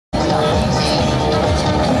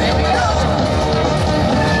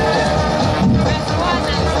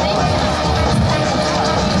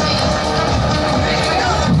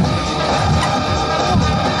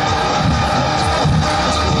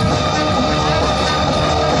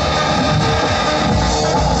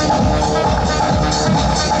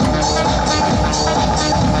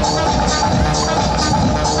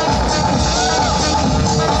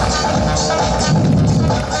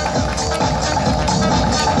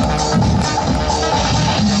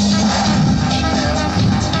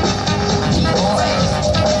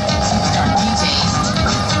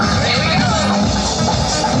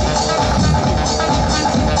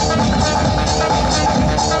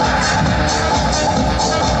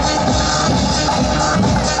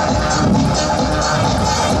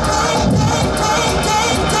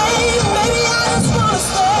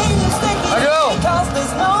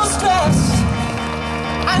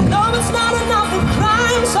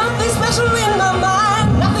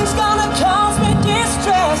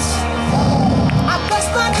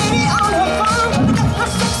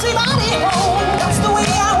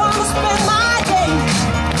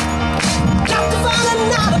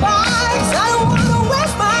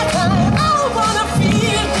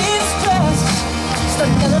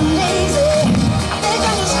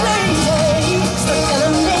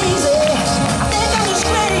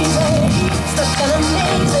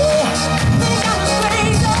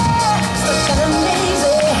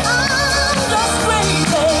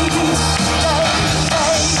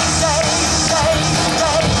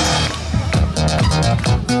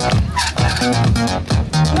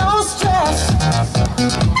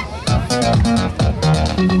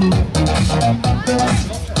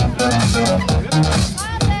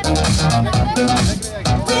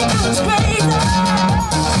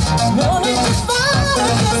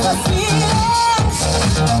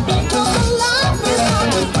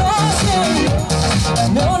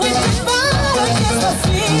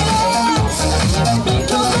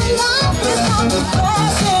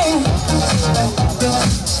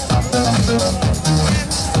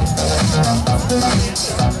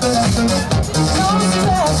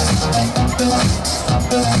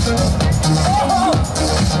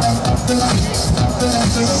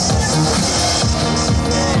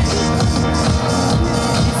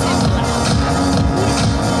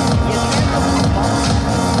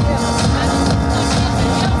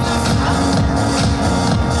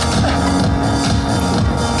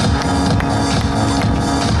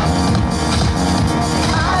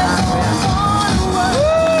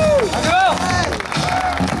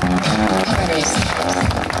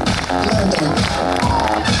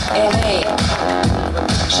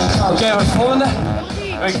Oké, voor het volgende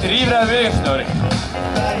heb ik 3 vrijwilligers nodig.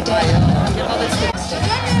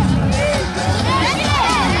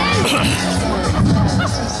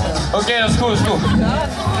 Oké, dat is goed, dat is goed.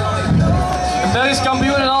 Een Belgisch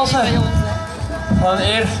kampioen in Alsen. Van een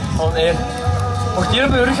eer, van een eer. Mocht hier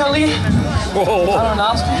op uw rug gaan liggen? Gaan we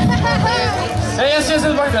naast. Hé,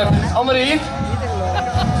 yes, wacht even. Andere hier.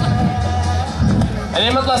 En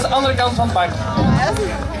iemand laat de andere kant van het bank.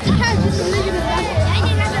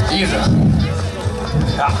 Hier zo.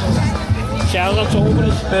 Ja. Sjaal dat zo open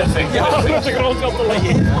is. Perfect. Ja, dat is de grond kan te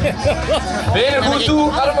liggen. Benen goed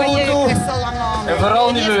toe, armen goed toe. En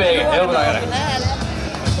vooral niet bewegen, heel belangrijk.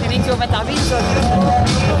 Je weet wel met dat wind zo.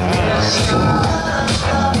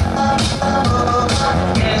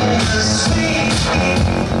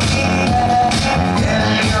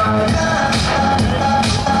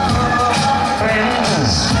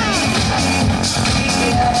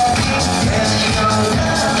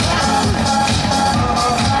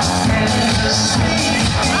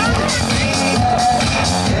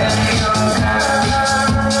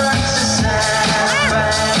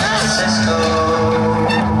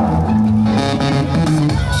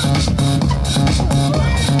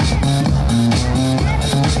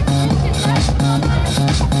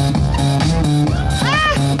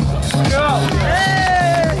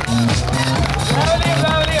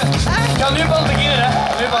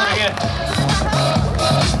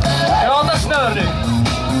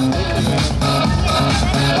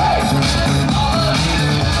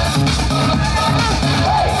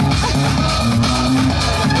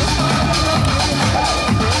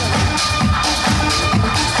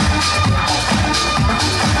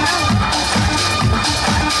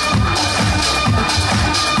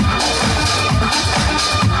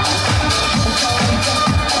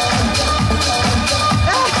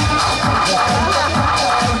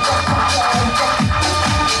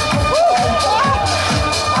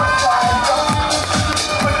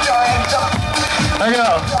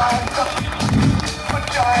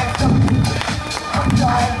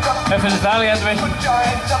 Even de veiligheid weg.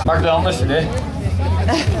 Pak de anders, nee.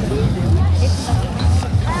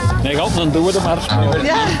 Nee, god, dan doen we het maar.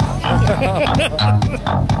 Ja.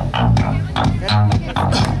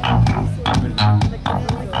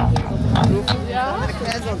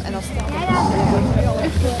 En dan staat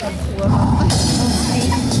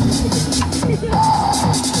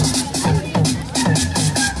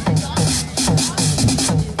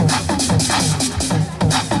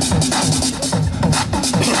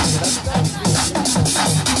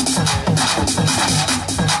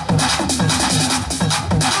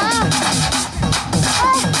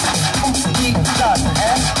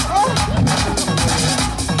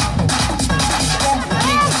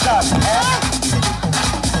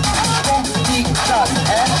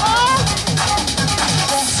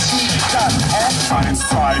Eins,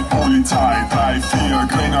 zwei, Polizei, 3, 4,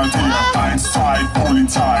 Grenadier. 1, 2,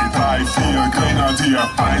 Polizei, 3, 4, Grenadier.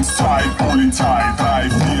 1, 2, Polizei,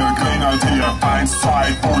 3, 4, Grenadier. 1, 2,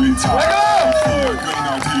 Polizei, 3, 4,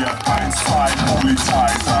 Grenadier. 1, 2,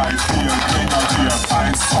 Polizei, 3, 4, Grenadier.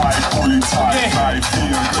 1, 2, Polizei, 3,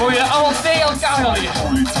 4. Moet je allemaal tegen elkaar gaan liggen.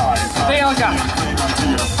 Polizei, Tegen elkaar.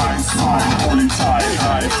 Grenadier. 1, 2, Polizei,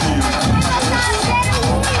 3, 4.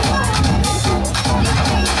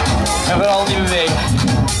 En vooral niet bewegen.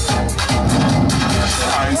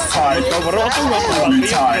 1, 2,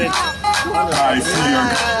 Polizei, 3, 4,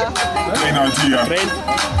 Grenadier,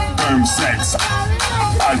 5, 6,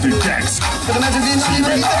 alte Gags. 1,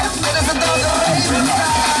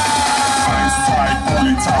 2,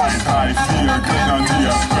 Polizei, 3, 4,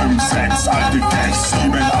 Grenadier, 5, 6, alte Gags,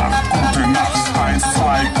 7, 8, gute Nacht. 1,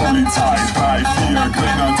 2, Polizei, 3, 4,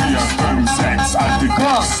 Grenadier, 5, 6, alte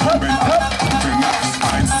Gags, 7, 8, gute Nacht.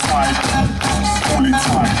 1, 2,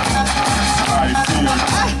 Polizei, 3, 4,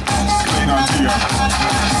 Grenadier,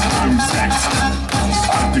 5, 6,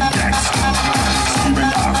 alte Gags,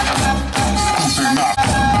 7, 8, gute Nacht.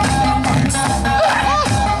 1,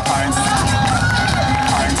 1,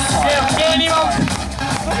 1, 2. Oké, niemand.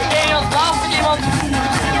 Oké, niemand. Laatste iemand.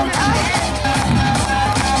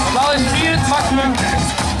 Dat is 4 het maximum.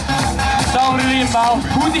 voor jullie een bal.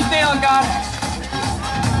 Goed dicht tegen elkaar.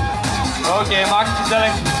 Oké, maak het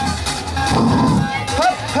gezellig.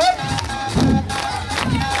 Hup, hup.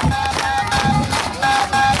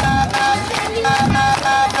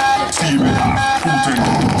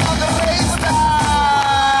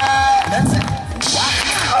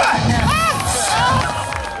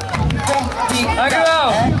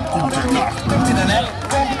 Dankjewel.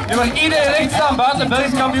 Nu mag iedereen recht staan buiten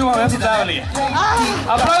Belgisch kampioen van West-Duivelier.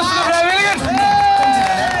 Applaus voor de vrijwilligers.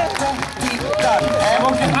 Je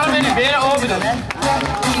mag je armen en je benen open doen.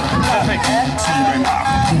 Perfect.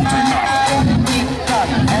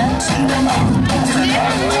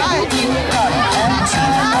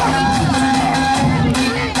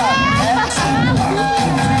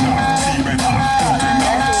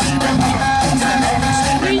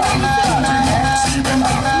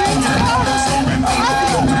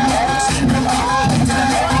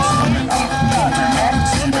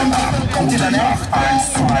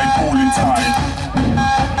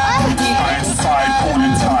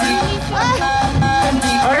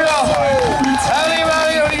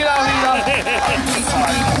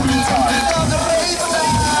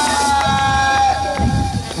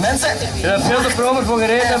 Je hebt veel te promen voor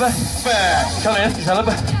gereden hebben. Ik ga nu even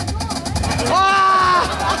helpen.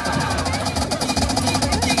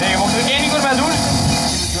 Nee, je mag er één ding voor mij doen.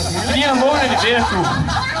 Je niet omhoog en de benen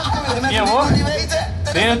toe. Niet omhoog.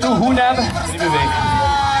 Benen toe, goed hebben en niet bewegen.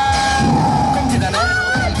 Komt ie dan, hè?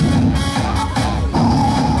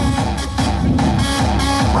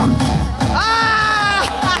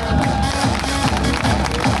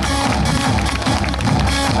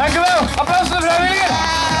 Dankjewel, applaus voor de vrijwilliger.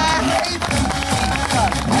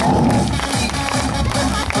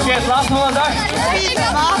 Oké, het laatste van de dag.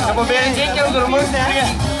 We proberen 1 keer op de omhoog te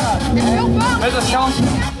springen. Met een schans.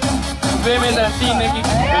 2,10 meter denk ik. Ik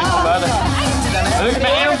weet het buiten. Dat lukt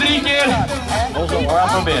mij 1 of 3 keer. We gaan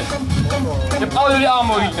het proberen. Ik heb al jullie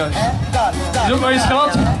aanmoediging nodig. Zoek maar eens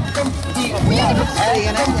glad.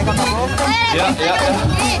 Ja.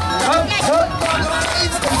 Hup, hup.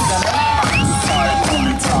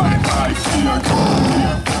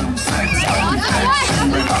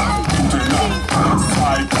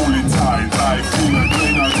 Polizei, 3, 4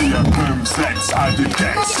 Grenadier, 5, 6 alte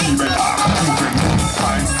Gags, 7, 8, gute Nacht,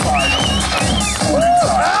 1, 2,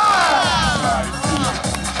 Polizei,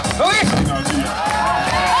 3, 4 Grenadier.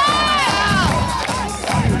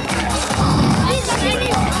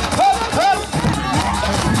 Hup, hup.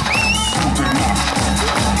 Gute Nacht.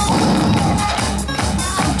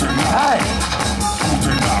 Gute Nacht. Hey.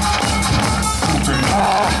 Gute Nacht. Gute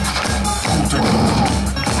Nacht. Gute Nacht.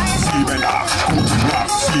 7, 8, gute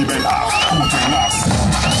Nacht. 7, 8, gute Nacht.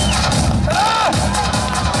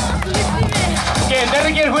 Oké,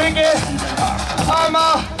 derde keer, goede keer.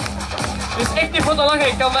 Allemaal. Het is echt niet voor te lachen.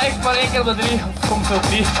 Ik kan dat echt maar 1 keer op de 3. Of soms wel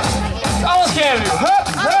 3. Alles geven nu. Hup,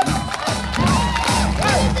 hup.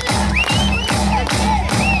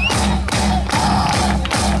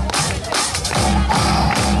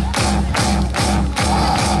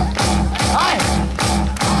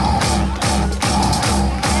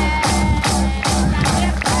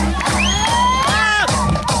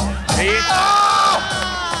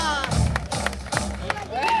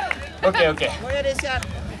 Oké.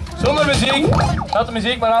 Zonder muziek. Laat de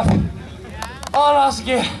muziek maar af. Allerlaatste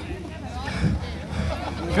keer.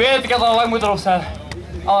 Ik weet het, ik had al lang moeten erop staan.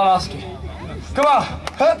 Allerlaatste keer. Kom maar.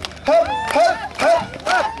 Hup, hup, hup, hup,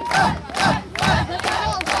 hup.